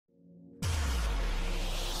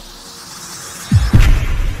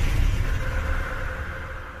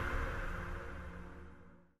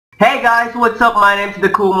Hey guys, what's up? My name's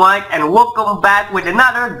Dacoolmike and welcome back with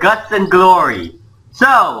another Guts and Glory.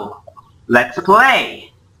 So, let's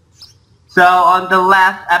play. So, on the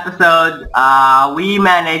last episode, we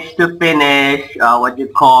managed to finish, I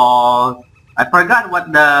forgot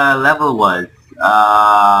what the level was.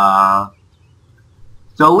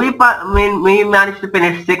 So we managed to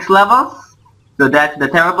finish 6 levels. So that's the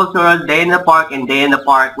Terrible Sword, Day in the Park, and Day in the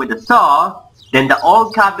Park with the Saw. Then the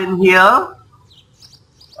Old Cabin Hill.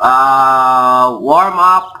 Warm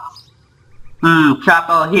up,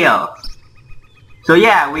 Chapel Hill. So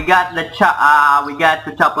yeah, we got the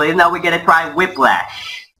Chapel Hill. Now we're gonna try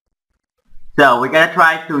Whiplash. So we're gonna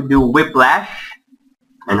try to do Whiplash,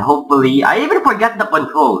 and hopefully, I even forgot the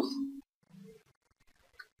controls.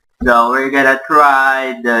 So we're gonna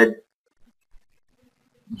try the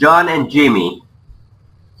John and Jimmy.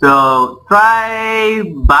 So try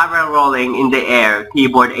barrel rolling in the air,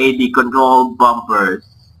 keyboard AD control bumpers.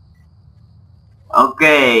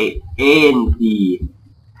 Okay, in the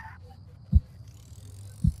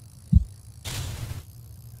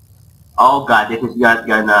oh god, this is not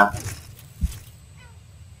gonna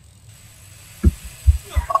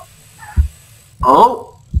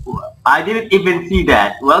oh, I didn't even see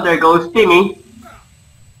that. Well, there goes Timmy,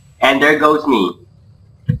 and there goes me.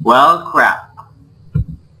 Well, crap.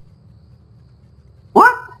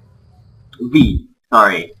 What? V,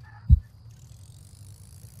 sorry.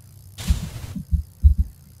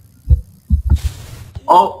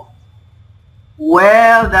 Oh,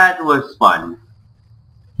 well, that was fun.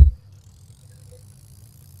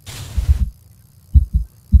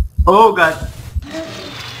 Oh god.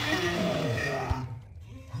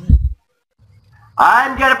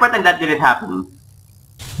 I'm gonna pretend that didn't happen.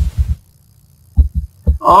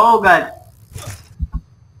 Oh god.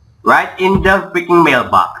 Right in the freaking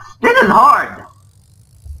mailbox. This is hard.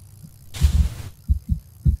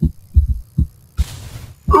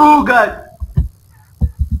 Oh god.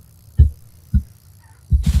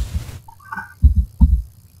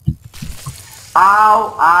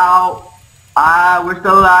 Ow, ow. We're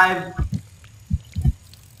still alive.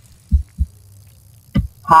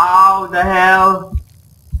 How the hell?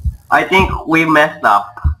 I think we messed up.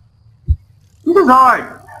 This is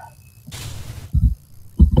hard.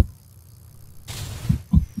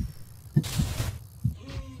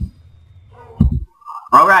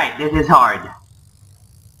 Alright, this is hard.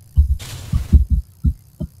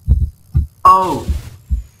 Oh.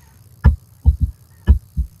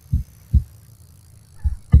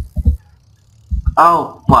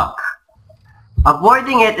 Oh, fuck.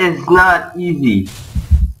 Avoiding it is not easy.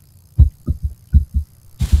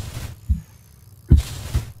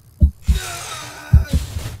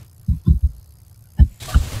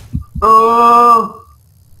 Oh.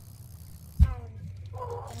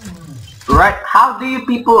 Right, how do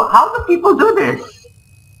people do this?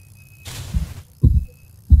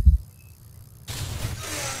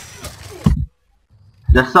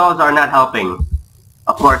 The saws are not helping.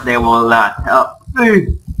 Of course they will not help.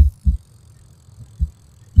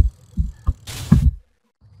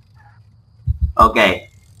 Okay.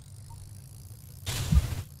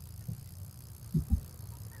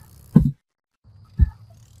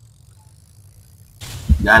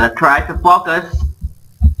 Gonna try to focus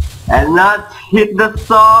and not hit the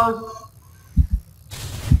saws.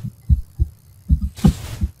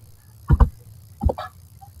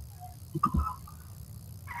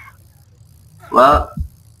 Well,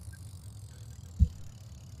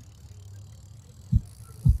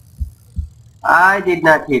 I did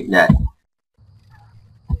not hit that.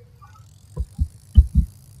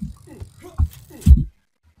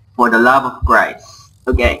 For the love of Christ.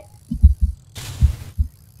 Okay.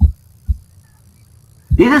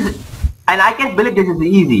 This is, and I can't believe this is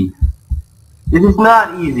easy. This is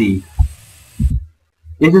not easy.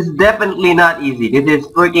 This is definitely not easy. This is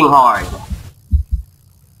freaking hard.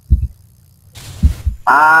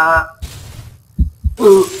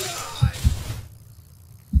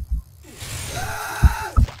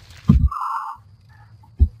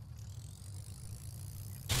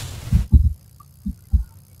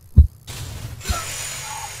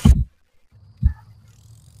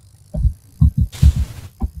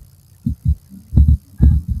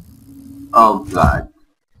 Oh god.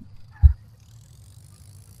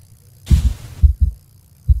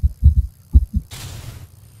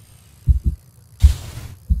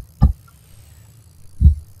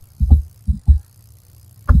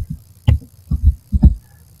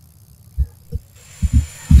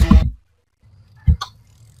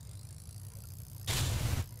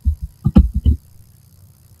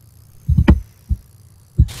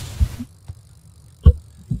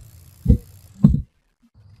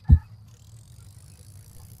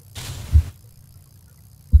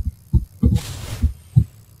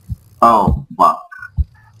 Oh, fuck.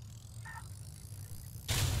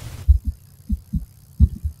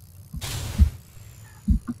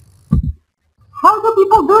 How do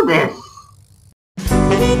people do this?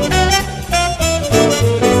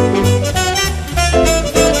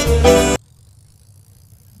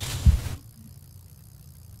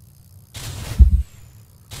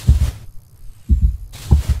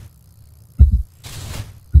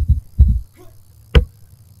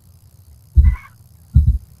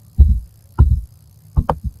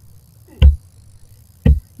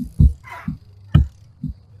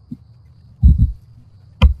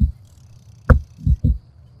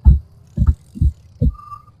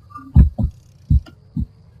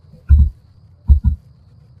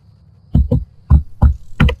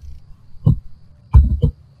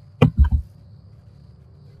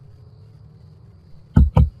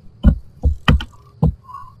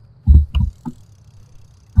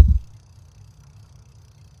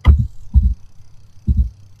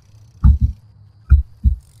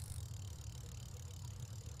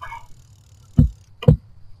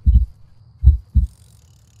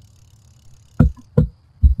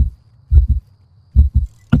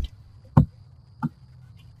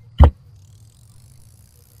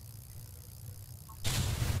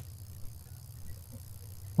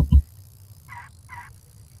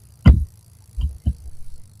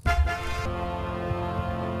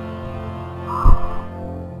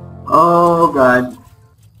 Oh god.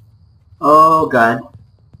 Oh god.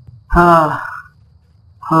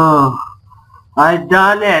 Oh, I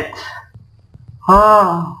done it.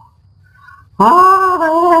 Oh.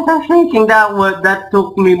 Oh, I'm thinking that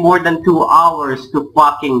took me more than 2 hours to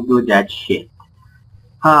fucking do that shit.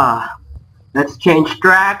 Let's change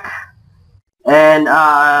track and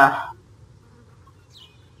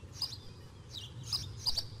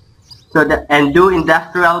and do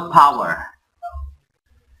industrial power.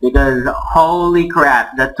 Because holy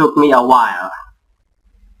crap, that took me a while.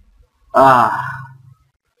 Oh.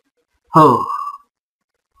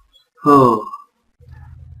 Oh.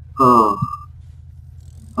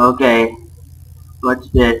 Okay. What's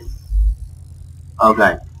this? Oh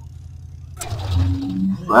god.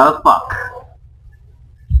 Well, fuck.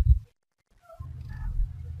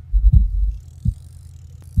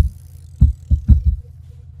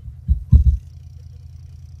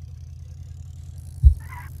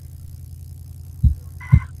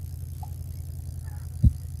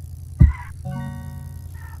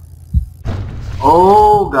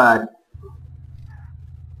 Oh god.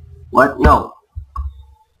 What? No.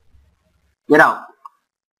 Get out.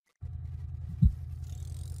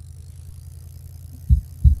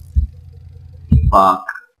 Fuck.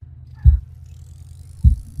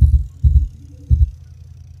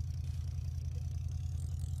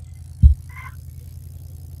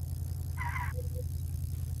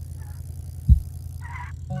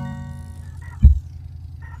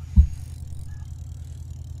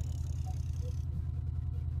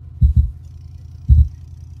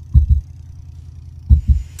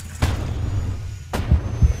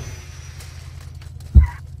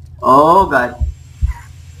 Oh god.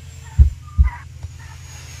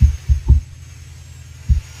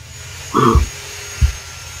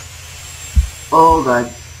 Oh god.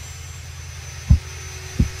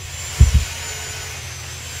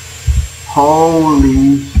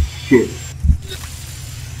 Holy shit.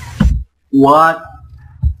 What?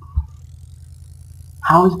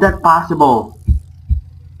 How is that possible?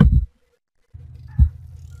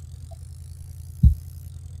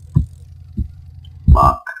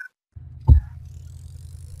 Fuck.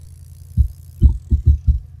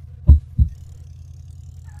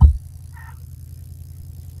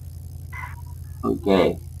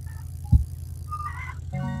 Okay.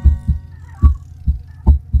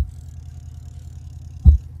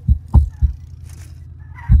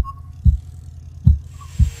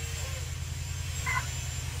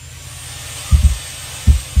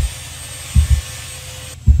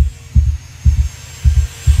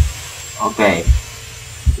 Okay.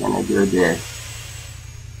 Gonna do this.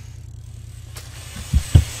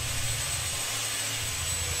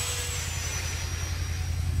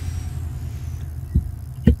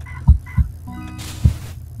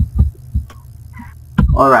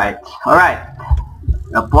 Alright. Alright.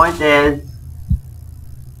 The point is...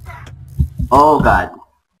 Oh god.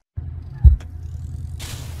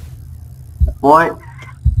 The point...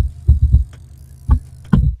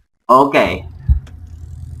 Okay.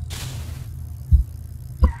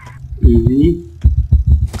 Easy.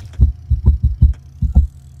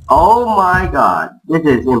 Oh my god. This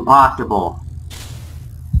is impossible.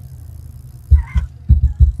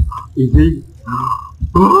 Easy.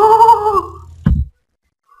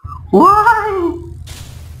 Why?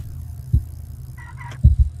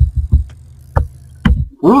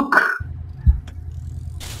 Look!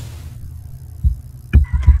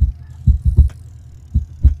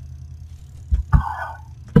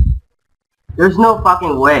 There's no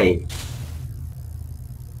fucking way.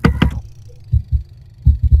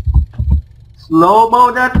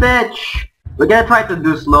 Slow-mo that bitch! We're gonna try to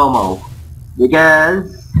do slow-mo.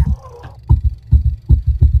 Because...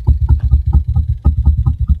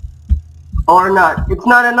 or not. It's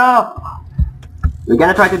not enough! We're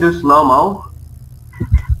gonna try to do slow-mo.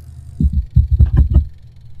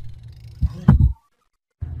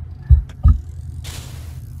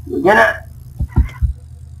 We're gonna...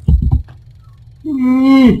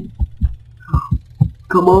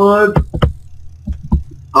 come on!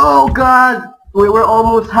 Oh god! We were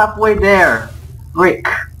almost halfway there. Frick.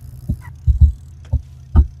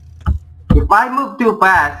 If I move too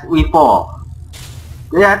fast, we fall.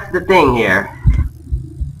 That's the thing here.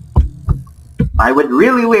 I would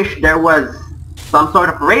really wish there was some sort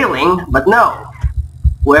of railing, but no.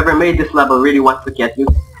 Whoever made this level really wants to get you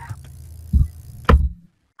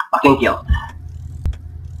fucking killed.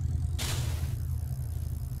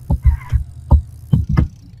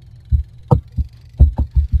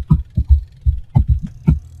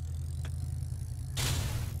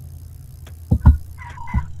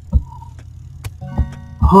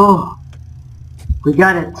 Oh, we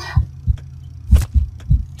got it.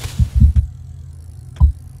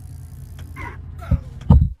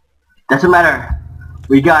 Doesn't matter.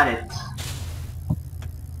 We got it.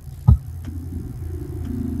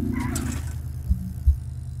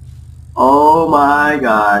 Oh my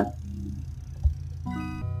god.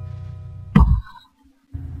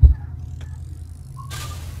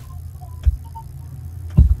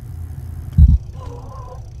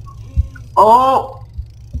 Oh!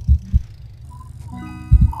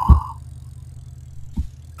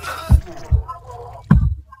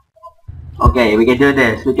 Okay, we can do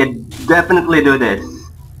this. We can definitely do this.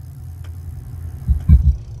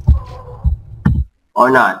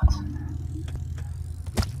 Or not.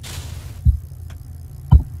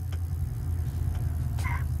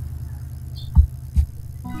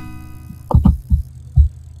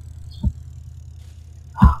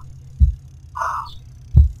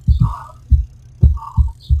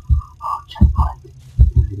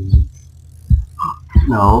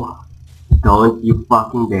 No. Don't you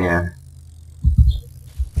fucking dare.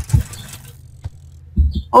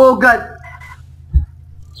 Oh god!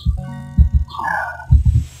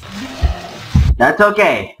 That's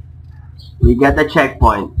okay. We get the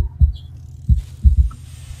checkpoint.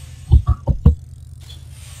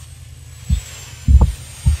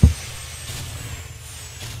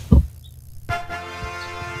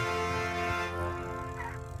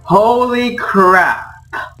 Holy crap!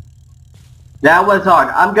 That was hard.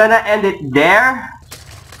 I'm gonna end it there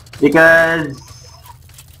because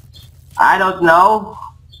I don't know.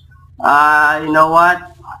 You know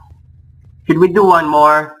what? Should we do one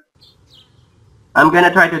more? I'm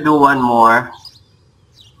gonna try to do one more.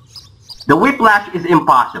 The whiplash is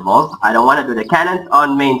impossible. I don't want to do the cannons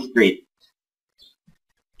on Main Street.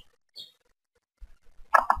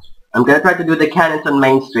 I'm gonna try to do the cannons on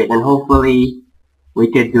Main Street and hopefully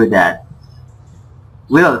we could do that.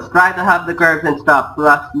 Will, try to have the curves and stuff,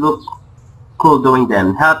 plus look cool doing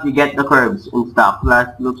them. Help you get the curves and stuff, plus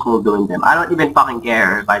look cool doing them. I don't even fucking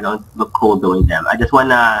care if I don't look cool doing them. I just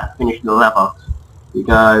wanna finish the level.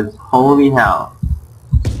 Because, holy hell.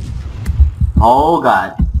 Oh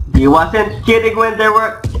god. He wasn't kidding when there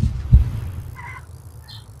were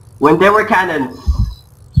cannons.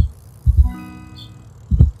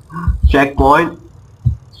 Checkpoint.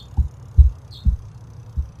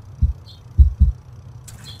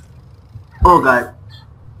 Oh god.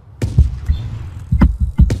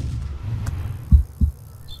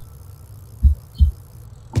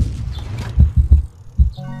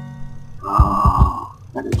 Oh,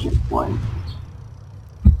 another checkpoint.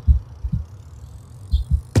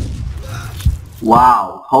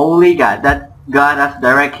 Wow, holy god, that got us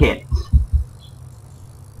direct hit.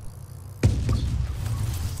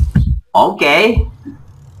 Okay.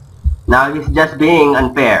 Now he's just being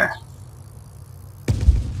unfair.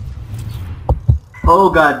 Oh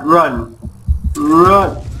god, run!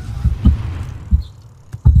 Run!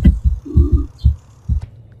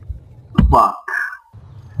 Fuck.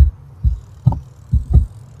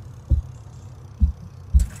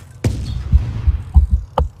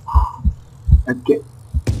 Okay.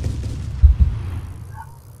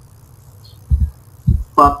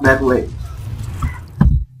 Fuck that way.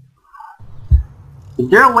 Is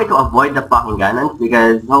there a way to avoid the fucking cannons?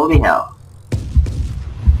 Because holy hell.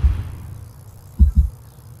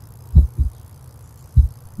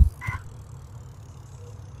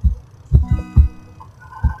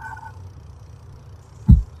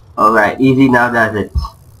 Alright, easy now does it.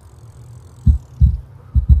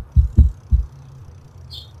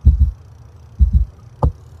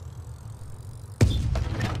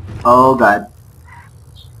 Oh god.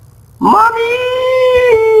 Mommy!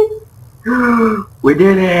 We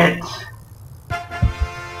did it!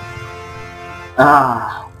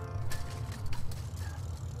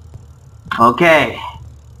 Okay.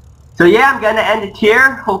 So yeah, I'm gonna end it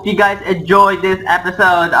here. Hope you guys enjoyed this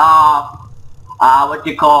episode of what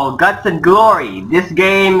you call Guts and Glory. This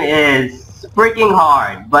game is freaking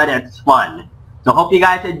hard, but it's fun. So hope you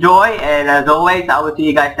guys enjoy, and as always, I will see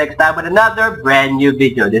you guys next time with another brand new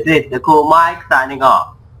video. This is Dacoolmike signing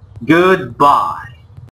off. Goodbye.